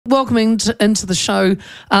welcoming into the show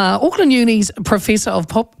Auckland Uni's Professor of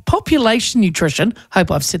Population Nutrition.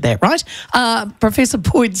 Hope I've said that right. Professor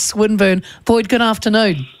Boyd Swinburn. Boyd, good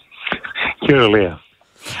afternoon. Kia ora, Leah.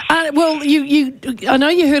 Well, I know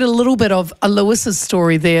you heard a little bit of Lewis's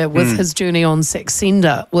story there with his journey on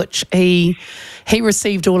Saxenda, which he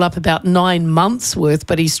received all up about 9 months worth,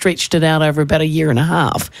 but he stretched it out over about a year and a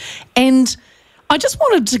half. And I just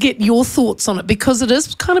wanted to get your thoughts on it because it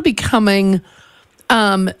is kind of becoming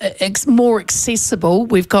more accessible.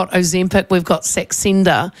 We've got Ozempic, we've got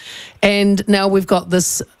Saxenda, and now we've got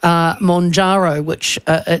this Mounjaro, which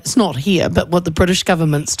it's not here, but what the British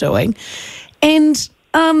government's doing. And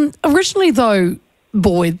originally, though,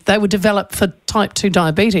 Boyd, they were developed for type 2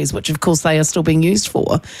 diabetes, which, of course, they are still being used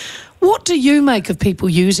for. What do you make of people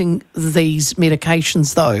using these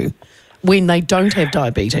medications, though, when they don't have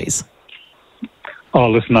diabetes? Oh,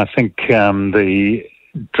 listen, I think the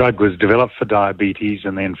drug was developed for diabetes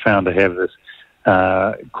and then found to have this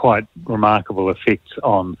quite remarkable effects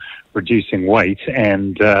on reducing weight,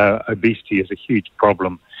 and obesity is a huge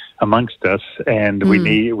problem amongst us, and we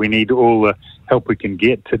need all the help we can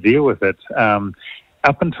get to deal with it.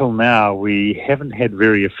 Up until now, we haven't had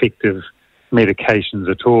very effective medications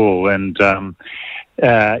at all, and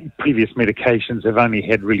previous medications have only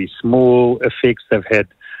had really small effects. They've had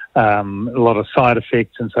a lot of side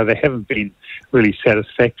effects, and so they haven't been really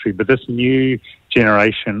satisfactory. But this new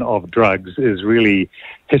generation of drugs is really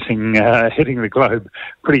hitting the globe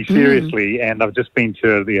pretty seriously, and I've just been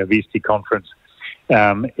to the obesity conference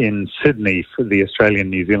in Sydney for the Australian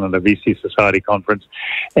New Zealand Obesity Society conference,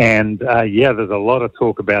 and there's a lot of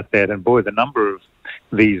talk about that. And boy, the number of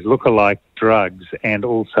these look-alike drugs, and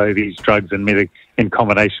also these drugs in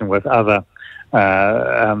combination with other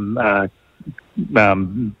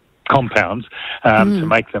compounds to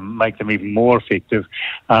make them even more effective,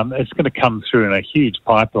 it's going to come through in a huge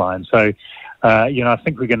pipeline. So. I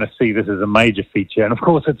think we're going to see this as a major feature, and of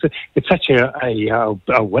course, it's such a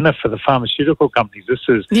winner for the pharmaceutical companies.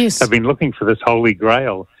 They've been looking for this holy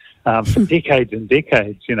grail for decades and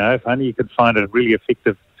decades. If only you could find a really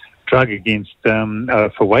effective drug against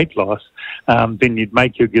for weight loss, then you'd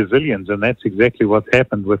make your gazillions, and that's exactly what's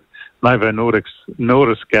happened with Novo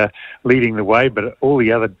Nordisk leading the way, but all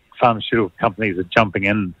the other pharmaceutical companies are jumping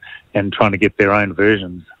in and trying to get their own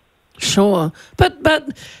versions. Sure, but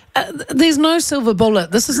there's no silver bullet.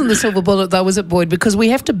 This isn't the silver bullet, though, is it, Boyd? Because we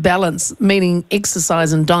have to balance, meaning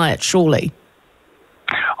exercise and diet, surely.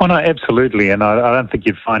 Oh no, absolutely, and I don't think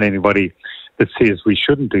you'd find anybody that says we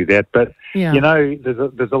shouldn't do that. But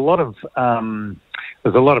there's a lot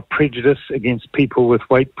of prejudice against people with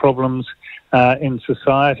weight problems in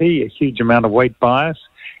society. A huge amount of weight bias,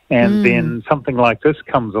 and then something like this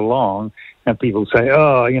comes along. And people say,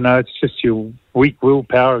 it's just your weak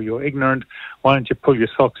willpower, you're ignorant. Why don't you pull your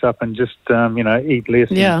socks up and just, eat less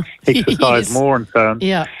and exercise more and so on.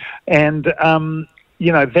 Yeah. And,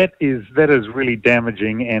 that is really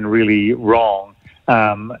damaging and really wrong,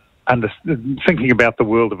 thinking about the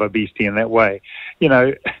world of obesity in that way.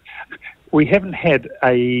 We haven't had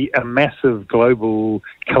a massive global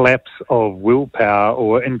collapse of willpower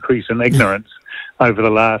or increase in ignorance over the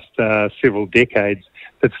last several decades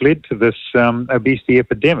that's led to this obesity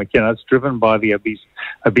epidemic. It's driven by the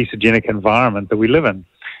obesogenic environment that we live in.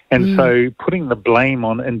 And so putting the blame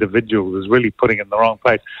on individuals is really putting it in the wrong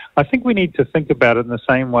place. I think we need to think about it in the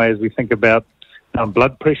same way as we think about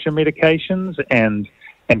blood pressure medications and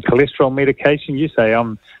cholesterol medication. You say,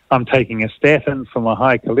 I'm taking a statin for my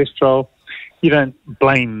high cholesterol. You don't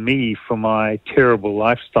blame me for my terrible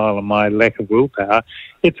lifestyle and my lack of willpower.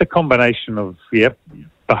 It's a combination of,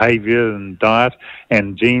 behavior and diet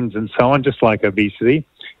and genes and so on, just like obesity.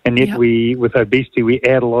 And yet with obesity, we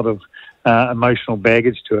add a lot of emotional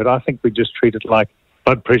baggage to it. I think we just treat it like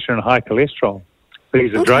blood pressure and high cholesterol.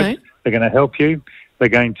 These are drugs. They're going to help you. They're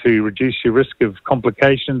going to reduce your risk of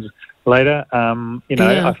complications later.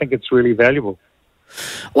 I think it's really valuable.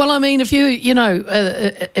 Well, I mean, if you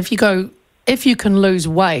can lose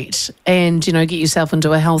weight and, get yourself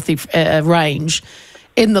into a healthy range,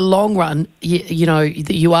 in the long run,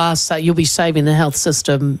 you'll be saving the health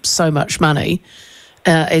system so much money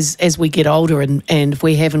as we get older, and if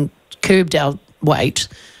we haven't curbed our weight,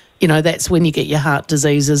 that's when you get your heart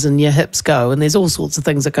diseases and your hips go, and there's all sorts of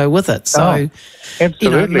things that go with it. So,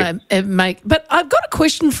 absolutely. But I've got a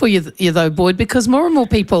question for you though, Boyd, because more and more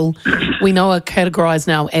people we know are categorised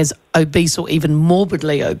now as obese or even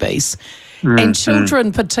morbidly obese, and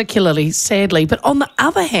children particularly, sadly. But on the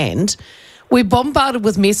other hand, we're bombarded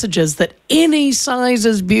with messages that any size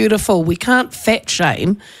is beautiful. We can't fat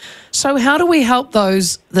shame. So how do we help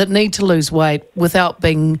those that need to lose weight without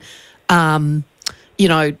being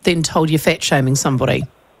then told you're fat shaming somebody.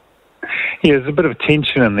 Yeah, there's a bit of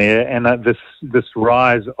tension in there, and this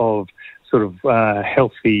rise of sort of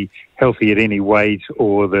healthy at any weight,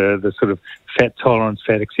 or the sort of fat tolerance,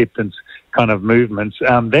 fat acceptance kind of movements,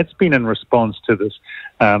 that's been in response to this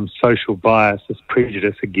social bias, this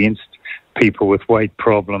prejudice against people with weight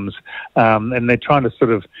problems, and they're trying to sort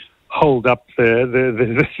of hold up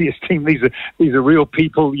the esteem. These are real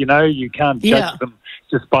people, you can't judge them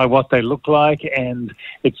just by what they look like, and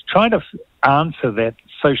it's trying to answer that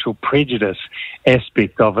social prejudice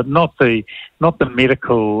aspect of it, not the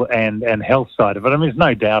medical and health side of it. I mean, there's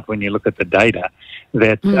no doubt when you look at the data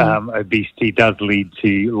that obesity does lead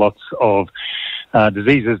to lots of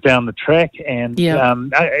diseases down the track. And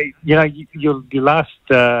your last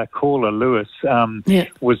caller, Lewis,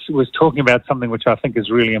 was talking about something which I think is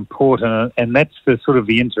really important, and that's the sort of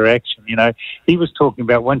the interaction. He was talking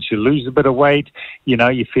about once you lose a bit of weight,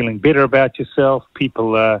 you're feeling better about yourself.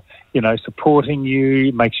 People are supporting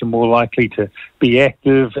you, makes you more likely to be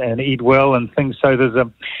active and eat well and things. So there's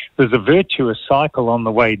a virtuous cycle on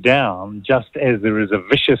the way down, just as there is a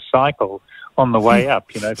vicious cycle on the way up.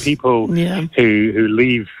 People who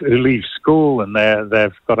leave school and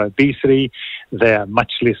they've got obesity, they're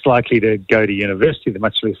much less likely to go to university, they're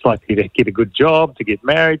much less likely to get a good job, to get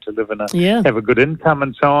married, to live in have a good income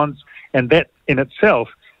and so on. And that in itself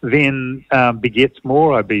then begets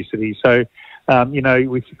more obesity. So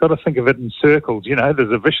we've got to think of it in circles.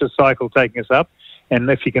 There's a vicious cycle taking us up, and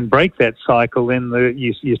if you can break that cycle, then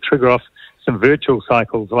you trigger off some virtual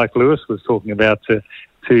cycles like Lewis was talking about to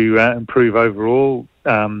improve overall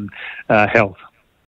health.